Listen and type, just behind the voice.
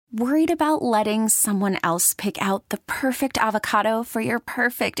Worried about letting someone else pick out the perfect avocado for your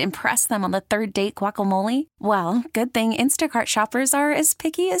perfect impress them on the third date guacamole? Well, good thing Instacart shoppers are as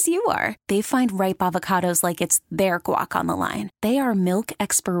picky as you are. They find ripe avocados like it's their guac on the line. They are milk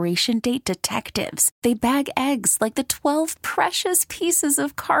expiration date detectives. They bag eggs like the 12 precious pieces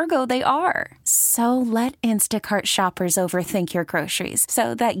of cargo they are. So let Instacart shoppers overthink your groceries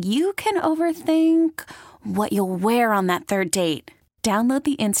so that you can overthink what you'll wear on that third date. Download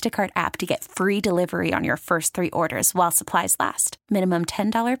the Instacart app to get free delivery on your first 3 orders while supplies last. Minimum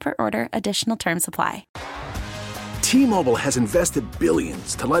 $10 per order. Additional terms apply. T-Mobile has invested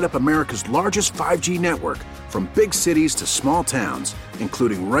billions to light up America's largest 5G network, from big cities to small towns,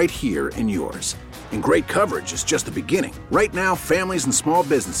 including right here in yours. And great coverage is just the beginning. Right now, families and small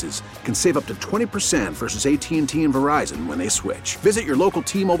businesses can save up to 20% versus AT&T and Verizon when they switch. Visit your local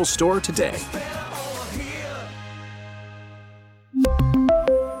T-Mobile store today.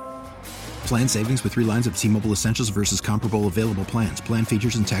 Plan savings with 3 lines of T-Mobile Essentials versus comparable available plans. Plan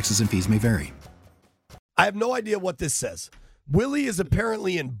features and taxes and fees may vary. I have no idea what this says. Willie is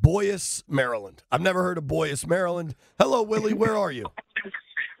apparently in Boyce, Maryland. I've never heard of Boyce, Maryland. Hello, Willie. Where are you?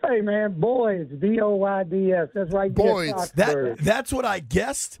 Hey, man, Boyds, B-O-Y-D-S. That's right. Boyds. That's what I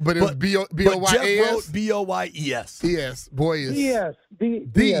guessed. But it was B-O-Y-A-S? But Jeff wrote B-O-Y-E-S. Yes, Boyes. D-S.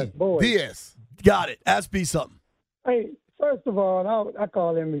 Boyds. D-S. Got it. Ask me something. Hey, first of all, I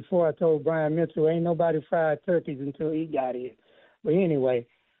called him before. I told Brian Mitchell, ain't nobody fried turkeys until he got here. But anyway.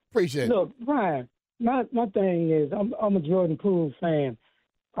 Appreciate it. Look, Brian, my thing is I'm a Jordan Poole fan.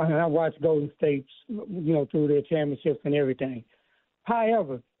 And I watch Golden State, through their championships and everything.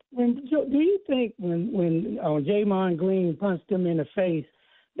 However, do you think when Jamon Green punched him in the face,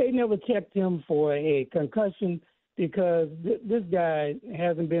 they never checked him for a concussion? Because this guy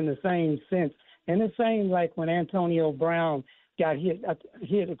hasn't been the same since. And it seems like when Antonio Brown got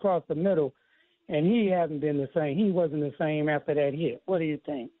hit across the middle, and he hasn't been the same. He wasn't the same after that hit. What do you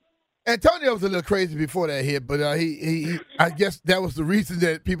think? Antonio was a little crazy before that hit, but he I guess that was the reason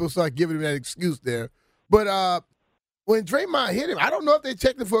that people started giving him that excuse there. But when Draymond hit him, I don't know if they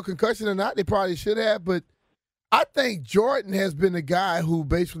checked him for a concussion or not. They probably should have, but I think Jordan has been the guy who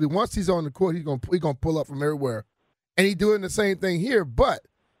basically, once he's on the court, he's gonna pull up from everywhere. And he's doing the same thing here, but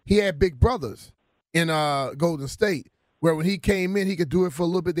he had big brothers in Golden State, where when he came in, he could do it for a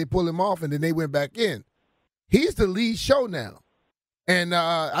little bit. They pulled him off, and then they went back in. He's the lead show now. And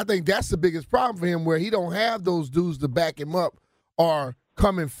I think that's the biggest problem for him, where he don't have those dudes to back him up or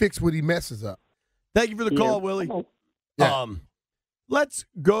come and fix what he messes up. Thank you for the call, Willie. Yeah. Let's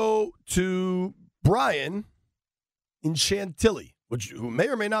go to Brian in Chantilly, who may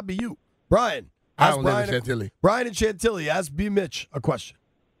or may not be you. Brian. I don't live in Chantilly. Brian in Chantilly, ask BMitch a question.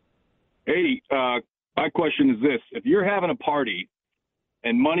 Hey, my question is this. If you're having a party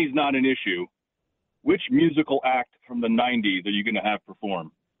and money's not an issue, which musical act from the 90s are you going to have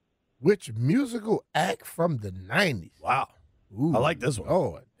perform? Which musical act from the 90s? Wow. Ooh. I like this one.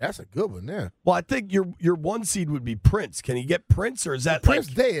 Oh, that's a good one there. Well, I think your one seed would be Prince. Can he get Prince, or is that Prince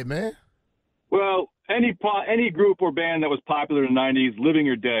dead, man? Well, any group or band that was popular in the 90s, living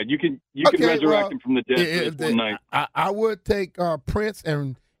or dead, you can resurrect him from the dead for one night. I would take Prince,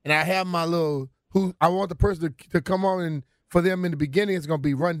 and I have my who I want the person to come on, and for them in the beginning, it's going to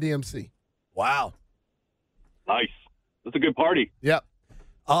be Run DMC. Wow. Nice. That's a good party. Yep.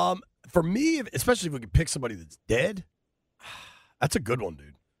 For me, especially if we could pick somebody that's dead, that's a good one,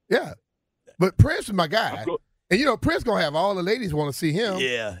 dude. Yeah. But Prince is my guy. And, Prince going to have all the ladies want to see him.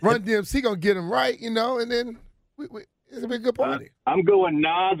 Yeah. Run DMC going to get him right, and then it's going to be a good party. I'm going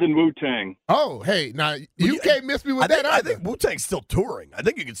Nas and Wu-Tang. Oh, hey, now you can't miss me with that either. I think Wu-Tang's still touring. I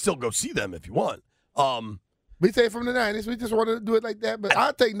think you can still go see them if you want. We say from the 90s. We just wanted to do it like that. But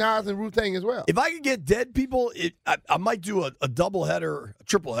I'll take Nas and Wu-Tang as well. If I could get dead people, I might do a double header, a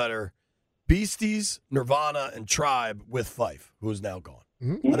triple header. Beasties, Nirvana, and Tribe with Fife, who is now gone.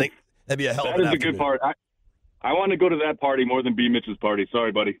 Mm-hmm. I think that'd be a hell of an afternoon. That is a good part. I want to go to that party more than B-Mitch's party.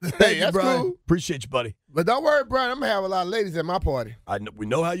 Sorry, buddy. Hey, that's Brian. cool. Appreciate you, buddy. But don't worry, Brian. I'm going to have a lot of ladies at my party. We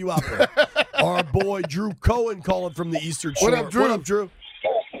know how you operate. Our boy Drew Cohen calling from the Eastern Shore. What up, Drew? What up, Drew?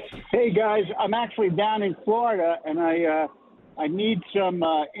 Hey, guys. I'm actually down in Florida, and I need some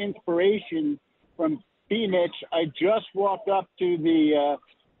inspiration from B-Mitch. I just walked up to the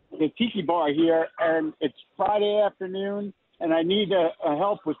tiki bar here, and it's Friday afternoon, and I need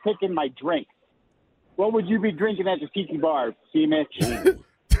help with picking my drink. What would you be drinking at the tiki bar, B-Mitch?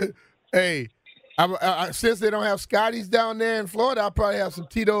 Hey, since they don't have Scotties down there in Florida, I'll probably have some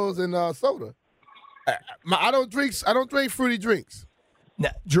Tito's and soda. I don't drink fruity drinks. Now,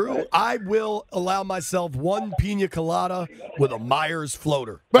 Drew, I will allow myself one pina colada with a Myers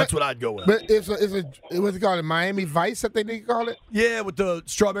floater. That's what I'd go with. But it's what's it called? A Miami Vice, I think they call it. Yeah, with the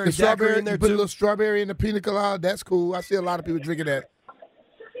strawberry daiquiri in there, put too. a little strawberry in the pina colada. That's cool. I see a lot of people drinking that.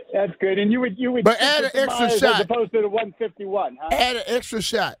 That's good. And you would but add an extra shot. as opposed to the 151, huh? Add an extra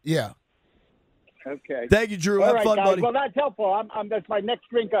shot, yeah. Okay. Thank you, Drew. All Have right, fun, guys. buddy. Well, that's helpful. That's my next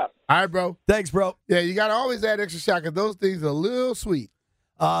drink up. All right, bro. Thanks, bro. Yeah, you got to always add extra shot because those things are a little sweet.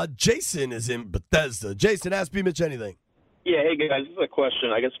 Jason is in Bethesda. Jason, ask BMitch anything. Yeah, hey, guys. This is a question,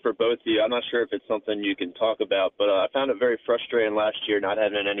 I guess, for both of you. I'm not sure if it's something you can talk about, but I found it very frustrating last year not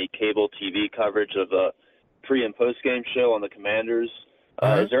having any cable TV coverage of the pre- and post-game show on the Commanders.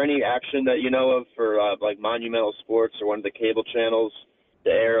 Is there any action that you know of for, like, Monumental Sports or one of the cable channels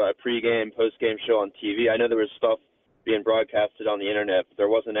to air a pre-game, post-game show on TV? I know there was stuff being broadcasted on the Internet, but there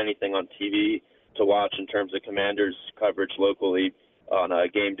wasn't anything on TV to watch in terms of Commanders coverage locally on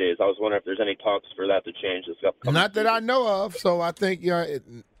game days. I was wondering if there's any talks for that to change this upcoming Not that I know of, so I think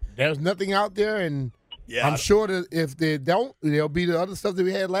there's nothing out there, and I'm sure that if they don't, there'll be the other stuff that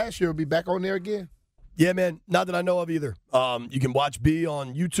we had last year will be back on there again. Yeah, man, not that I know of either. You can watch B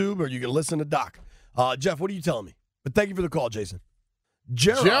on YouTube or you can listen to Doc. Jeff, what are you telling me? But thank you for the call, Jason.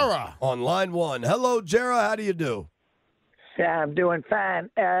 Jera on line 1. Hello, Jera. How do you do? I'm doing fine.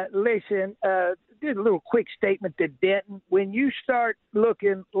 Listen, just a little quick statement to Denton. When you start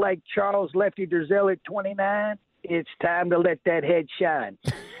looking like Charles Lefty Drizel at 29, it's time to let that head shine.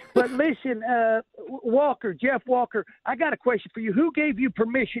 But listen, Jeff Walker, I got a question for you. Who gave you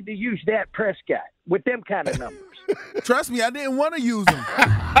permission to use that Prescott with them kind of numbers? Trust me, I didn't want to use him.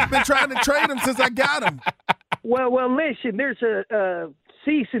 I've been trying to trade him since I got him. Well, listen, there's a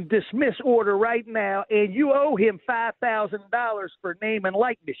cease and dismiss order right now, and you owe him $5,000 for name and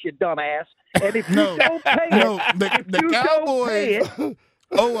likeness, you dumbass. And if you don't pay it, the Cowboys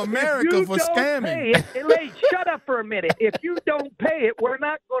owe America for scamming. Hey, shut up for a minute. If you don't pay it, we're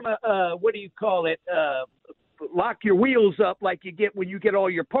not going to, lock your wheels up like you get when you get all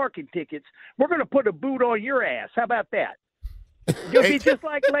your parking tickets. We're going to put a boot on your ass. How about that? You'll be just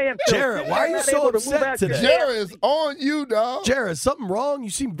like Lance. Jared, why are you so upset today? Jared is on you, dog. Jared, is something wrong?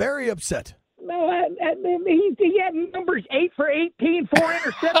 You seem very upset. No, he had numbers 8 for 18, 4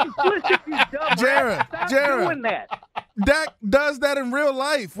 interceptions. Listen, you dumb Jared, Stop Jared. doing that. Dak does that in real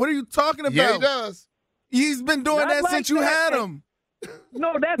life. What are you talking about? Yeah, he does. He's been doing Not that like since you that. had him.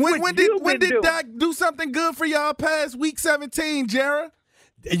 No, that's When what did doing. Dak do something good for y'all past week 17, Jared?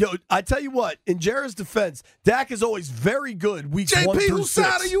 Yo, I tell you what, in Jared's defense, Dak is always very good weeks JP, 1 through whose 6.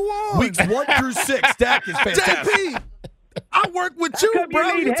 side are you on? Weeks 1 through 6, Dak is fantastic. JP, I work with you, come bro.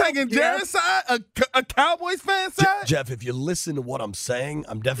 you need You help, taking Jeff? Jared's side, a Cowboys fan side? Jeff, if you listen to what I'm saying,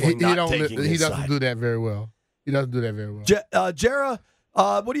 I'm definitely He not taking He his doesn't side. do that very well. Jera,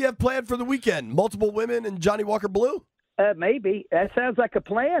 what do you have planned for the weekend? Multiple women and Johnny Walker Blue? Maybe. That sounds like a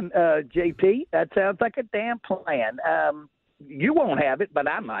plan, JP. That sounds like a damn plan. You won't have it, but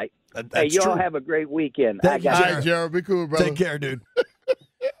I might. Hey, y'all have a great weekend. Thank you, All right, Jared, be cool, brother. Take care, dude.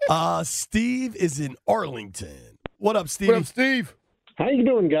 Steve is in Arlington. What up, Steve? What up, Steve? How you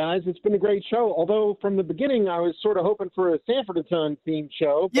doing, guys? It's been a great show. Although from the beginning, I was sort of hoping for a Sanford & Son themed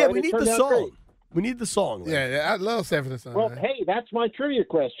show. Yeah, but we it need turned the out song. great. We need the song. Yeah, I love Sanford & Son. Well, hey, that's my trivia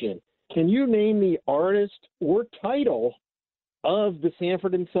question. Can you name the artist or title of the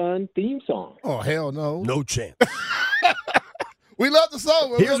Sanford & Son theme song? Oh, hell no. No chance. We love the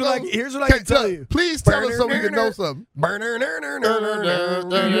song. Here's what I can tell you. Please tell us so we can know something. Do you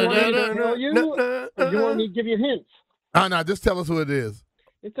want me to give you hints? No, just tell us who it is.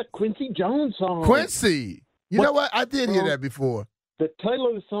 It's a Quincy Jones song. Quincy. You know what? I did hear that before. The title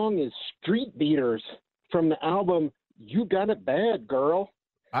of the song is Street Beaters from the album You Got It Bad, Girl.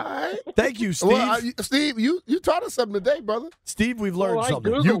 All right. Thank you, Steve. Well, Steve, you taught us something today, brother. Steve, we've learned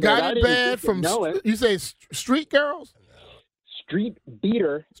something. You got it bad from, you say Street Girls? Street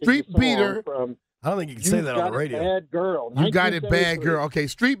Beater. Street Beater. From I don't think you can say that on the radio. Bad Girl. You got it bad, girl. Okay,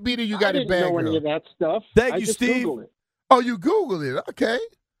 Street Beater, you got it bad, girl. I didn't know any of that stuff. Thank I you, just Steve. Googled it. Oh, you Googled it. Okay.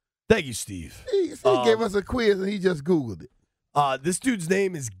 Thank you, Steve. He gave us a quiz and he just Googled it. This dude's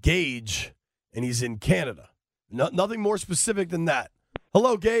name is Gage, and he's in Canada. Nothing more specific than that.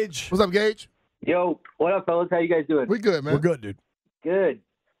 Hello, Gage. What's up, Gage? Yo, what up, fellas? How you guys doing? We good, man. We're good, dude. Good.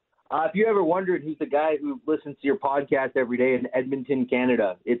 If you ever wondered, he's the guy who listens to your podcast every day in Edmonton,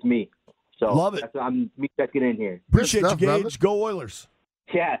 Canada. It's me. So love it. I'm me checking in here. Appreciate you, Gage. Brother. Go Oilers.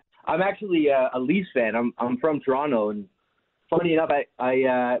 Yeah, I'm actually a Leafs fan. I'm from Toronto, and funny enough,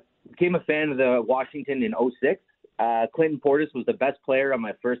 I became a fan of the Washington in 2006. Clinton Portis was the best player on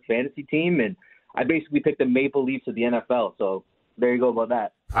my first fantasy team, and I basically picked the Maple Leafs of the NFL. So there you go about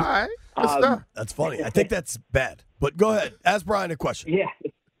that. All right. Good stuff. That's funny. I think that's bad. But go ahead. Ask Brian a question.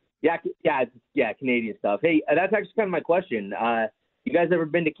 Yeah, Canadian stuff. Hey, that's actually kind of my question. You guys ever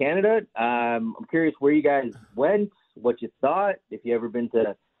been to Canada? I'm curious where you guys went, what you thought, if you ever been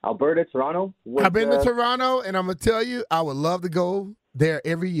to Alberta, Toronto. I've been to Toronto, and I'm going to tell you, I would love to go there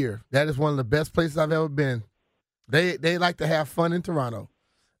every year. That is one of the best places I've ever been. They like to have fun in Toronto.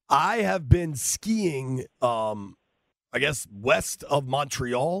 I have been skiing, I guess, west of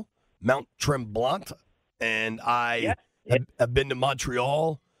Montreal, Mount Tremblant, and I have been to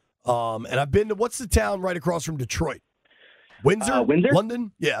Montreal, and I've been to, what's the town right across from Detroit? Windsor?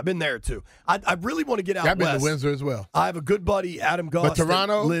 London? Yeah, I've been there, too. I really want to get out west. I've been to Windsor as well. I have a good buddy, Adam Goss,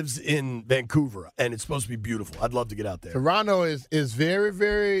 Toronto that lives in Vancouver, and it's supposed to be beautiful. I'd love to get out there. Toronto is very,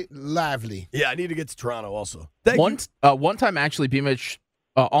 very lively. Yeah, I need to get to Toronto also. One time, actually, BMitch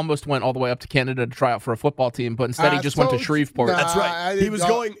almost went all the way up to Canada to try out for a football team, but instead he just went to Shreveport. That's right. He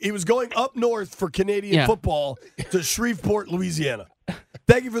was going up north for Canadian football to Shreveport, Louisiana.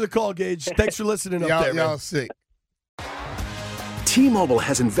 Thank you for the call, Gage. Thanks for listening up there, man. Y'all sick. T-Mobile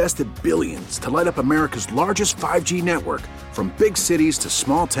has invested billions to light up America's largest 5G network, from big cities to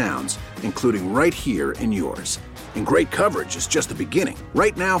small towns, including right here in yours. And great coverage is just the beginning.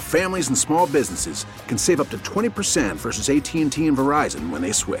 Right now, families and small businesses can save up to 20% versus AT&T and Verizon when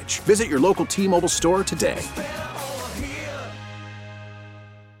they switch. Visit your local T-Mobile store today.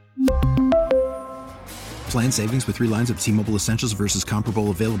 Plan savings with 3 lines of T-Mobile Essentials versus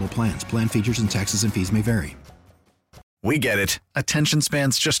comparable available plans. Plan features and taxes and fees may vary. We get it. Attention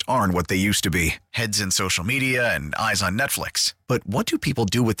spans just aren't what they used to be. Heads in social media and eyes on Netflix. But what do people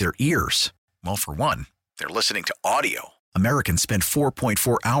do with their ears? Well, for one, they're listening to audio. Americans spend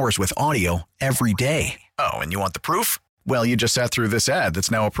 4.4 hours with audio every day. Oh, and you want the proof? Well, you just sat through this ad that's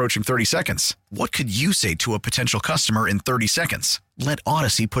now approaching 30 seconds. What could you say to a potential customer in 30 seconds? Let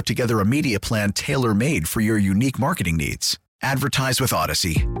Odyssey put together a media plan tailor-made for your unique marketing needs. Advertise with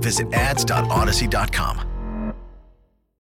Odyssey. Visit ads.odyssey.com.